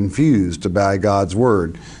not be confused by God's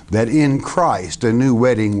word that in Christ a new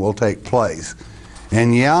wedding will take place.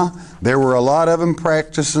 And yeah, there were a lot of them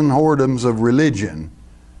practicing whoredoms of religion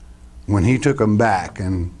when he took them back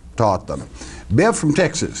and taught them. Bev from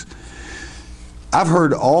Texas. I've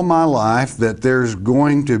heard all my life that there's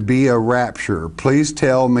going to be a rapture. Please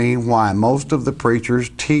tell me why most of the preachers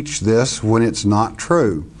teach this when it's not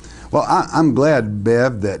true. Well, I'm glad,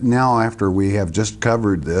 Bev, that now after we have just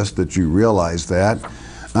covered this, that you realize that.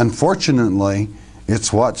 Unfortunately,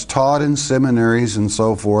 It's what's taught in seminaries and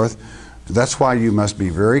so forth. That's why you must be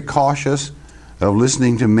very cautious of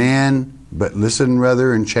listening to man, but listen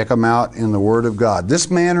rather and check them out in the Word of God. This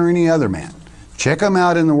man or any other man, check them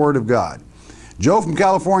out in the Word of God. Joe from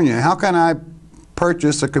California, how can I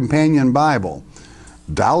purchase a companion Bible?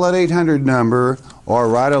 Dial that 800 number or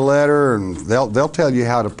write a letter, and they'll tell you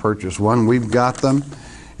how to purchase one. We've got them.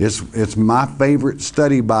 It's my favorite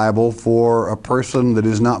study Bible for a person that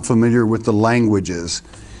is not familiar with the languages.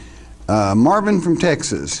 Marvin from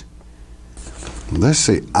Texas. Let's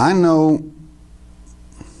see. I know.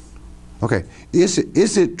 Okay.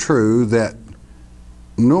 Is it true that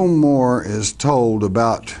no more is told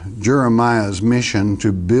about Jeremiah's mission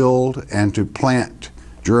to build and to plant,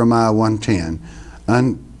 Jeremiah 1:10,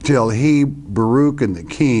 until he, Baruch, and the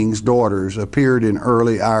king's daughters appeared in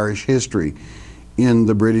early Irish history in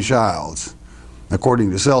the British Isles,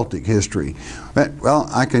 according to Celtic history? Well,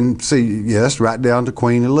 I can see, yes, right down to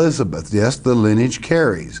Queen Elizabeth. Yes, the lineage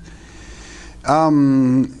carries.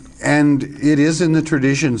 And it is in the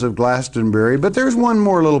traditions of Glastonbury, but there's one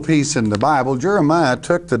more little piece in the Bible. Jeremiah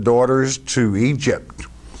took the daughters to Egypt,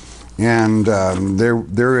 and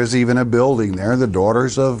there is even a building there, the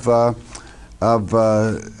daughters of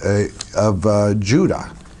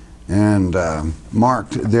Judah, and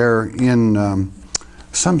marked there in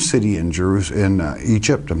some city in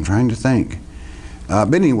Egypt. I'm trying to think.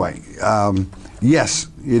 But anyway, yes,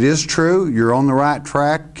 it is true. You're on the right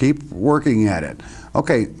track. Keep working at it.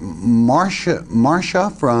 Okay,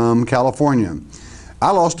 Marcia from California.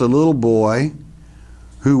 I lost a little boy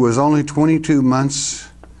who was only 22 months.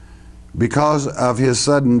 Because of his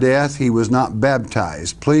sudden death, he was not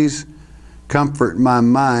baptized. Please comfort my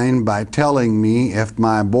mind by telling me if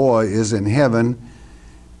my boy is in heaven.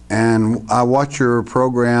 And I watch your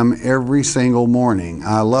program every single morning.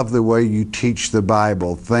 I love the way you teach the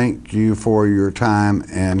Bible. Thank you for your time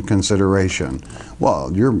and consideration.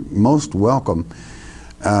 Well, you're most welcome.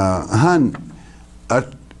 Hon, a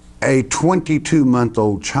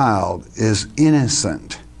 22-month-old child is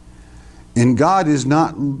innocent. And God is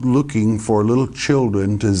not looking for little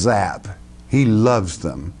children to zap. He loves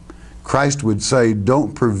them. Christ would say,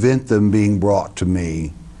 don't prevent them being brought to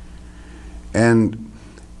me. And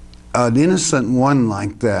an innocent one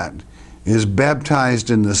like that is baptized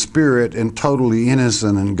in the Spirit and totally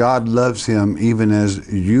innocent, and God loves him even as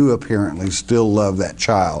you apparently still love that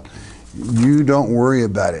child. You don't worry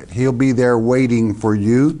about it. He'll be there waiting for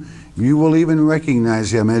you. You will even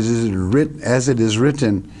recognize him as it is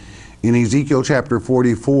written in Ezekiel chapter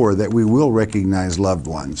 44 that we will recognize loved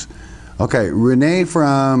ones. Okay, Renee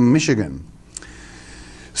from Michigan.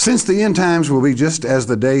 Since the end times will be just as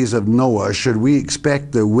the days of Noah, should we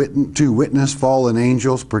expect to witness fallen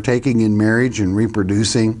angels partaking in marriage and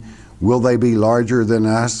reproducing? Will they be larger than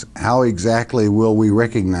us? How exactly will we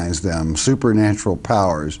recognize them? Supernatural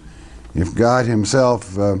powers. If God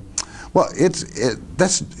himself, well,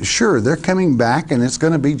 that's sure, they're coming back and it's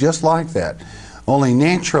going to be just like that. Only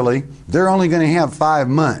naturally, they're only going to have 5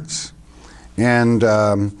 months. And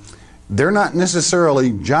they're not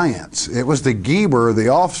necessarily giants. It was the Geber, the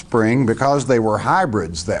offspring, because they were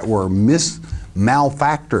hybrids that were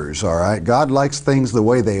malfactors, all right? God likes things the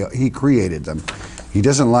way he created them. He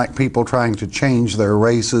doesn't like people trying to change their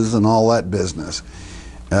races and all that business,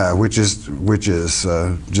 which is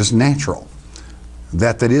just natural.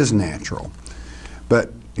 That is natural.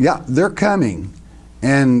 But yeah, they're coming.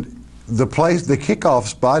 And the kickoff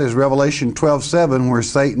spot is Revelation 12:7, where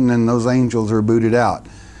Satan and those angels are booted out.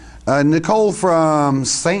 Nicole from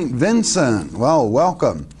St. Vincent, well,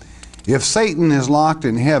 welcome. If Satan is locked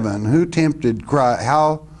in heaven, who tempted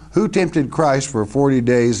Christ for 40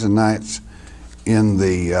 days and nights in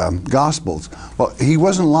the Gospels? Well, he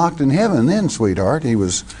wasn't locked in heaven then, sweetheart. He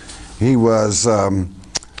was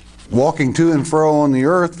walking to and fro on the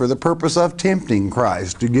earth for the purpose of tempting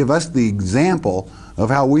Christ, to give us the example of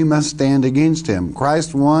how we must stand against him.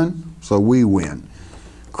 Christ won, so we win.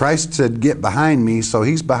 Christ said, get behind me, so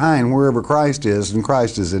he's behind wherever Christ is, and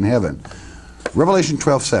Christ is in heaven. Revelation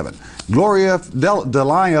 12:7.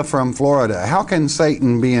 Delia from Florida. How can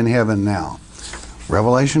Satan be in heaven now?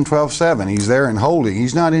 Revelation 12:7. He's there and holding.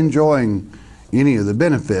 He's not enjoying any of the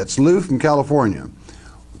benefits. Lou from California.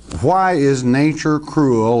 Why is nature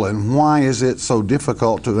cruel, and why is it so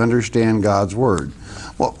difficult to understand God's Word?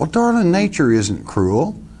 Well, darling, nature isn't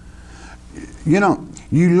cruel. You know,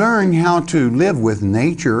 you learn how to live with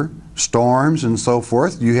nature, storms and so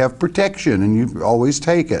forth. You have protection, and you always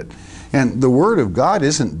take it. And the Word of God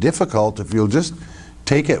isn't difficult if you'll just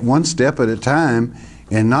take it one step at a time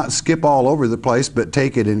and not skip all over the place, but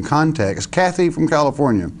take it in context. Kathy from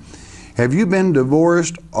California. have you been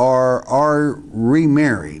divorced or are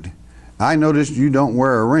remarried? I noticed you don't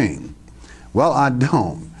wear a ring. Well, I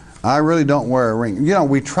don't. I really don't wear a ring. You know,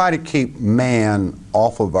 we try to keep man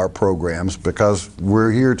off of our programs because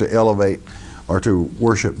we're here to elevate or to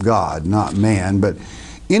worship God, not man. But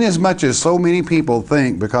inasmuch as so many people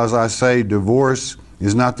think because I say divorce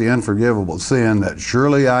is not the unforgivable sin, that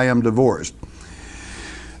surely I am divorced.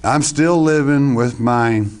 I'm still living with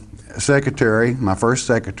my secretary, my first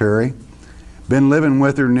secretary. Been living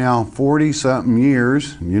with her now 40-something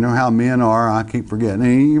years. You know how men are, I keep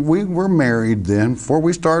forgetting. We were married then. Before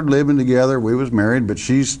we started living together, we was married, but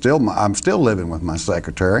I'm still living with my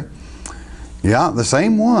secretary. Yeah, the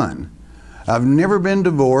same one. I've never been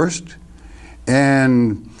divorced,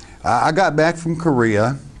 and I got back from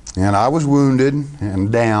Korea, and I was wounded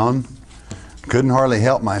and down. Couldn't hardly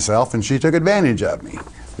help myself, and she took advantage of me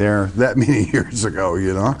there that many years ago,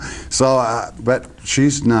 you know. So, but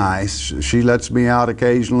she's nice. She lets me out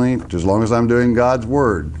occasionally, as long as I'm doing God's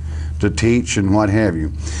Word to teach and what have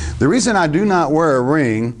you. The reason I do not wear a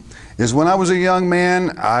ring is when I was a young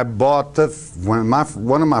man, I bought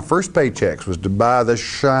one of my first paychecks was to buy the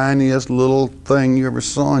shiniest little thing you ever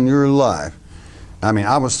saw in your life. I mean,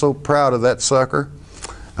 I was so proud of that sucker.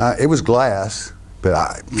 It was glass,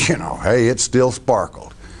 but you know, hey, it still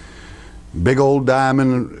sparkled. Big old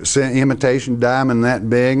diamond, imitation diamond that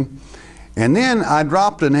big. And then I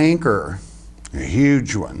dropped an anchor, a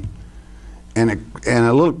huge one, and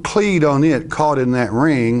a little cleat on it caught in that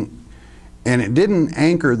ring, and it didn't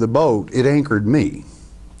anchor the boat, it anchored me,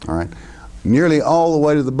 all right, nearly all the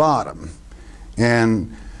way to the bottom.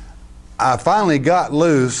 And I finally got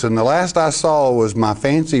loose, and the last I saw was my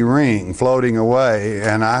fancy ring floating away,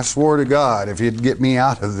 and I swore to God if you'd get me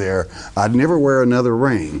out of there, I'd never wear another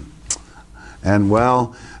ring. And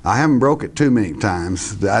well, I haven't broke it too many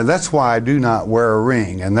times. That's why I do not wear a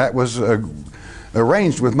ring, and that was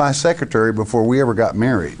arranged with my secretary before we ever got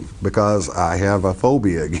married, because I have a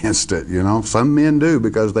phobia against it, you know. Some men do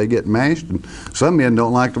because they get mashed, and some men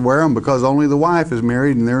don't like to wear them because only the wife is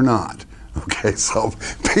married and they're not. Okay, so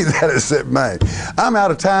be that as it may. I'm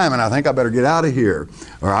out of time, and I think I better get out of here,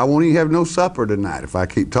 or I won't even have no supper tonight if I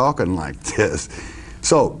keep talking like this.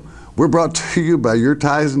 So, we're brought to you by your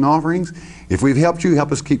tithes and offerings. If we've helped you,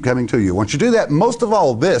 help us keep coming to you. Once you do that, most of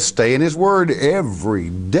all this, stay in His Word every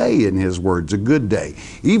day in His Word's a good day.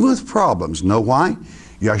 Even with problems. Know why?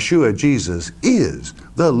 Yeshua, Jesus, is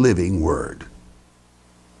the living Word.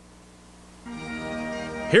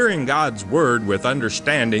 Hearing God's Word with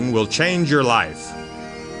understanding will change your life.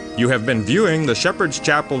 You have been viewing the Shepherd's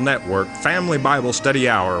Chapel Network Family Bible Study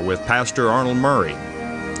Hour with Pastor Arnold Murray.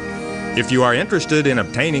 If you are interested in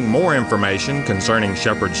obtaining more information concerning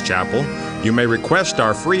Shepherd's Chapel, you may request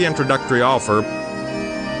our free introductory offer.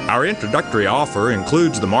 Our introductory offer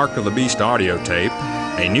includes the Mark of the Beast audio tape,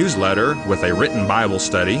 a newsletter with a written Bible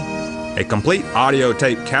study, a complete audio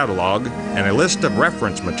tape catalog, and a list of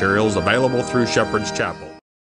reference materials available through Shepherd's Chapel.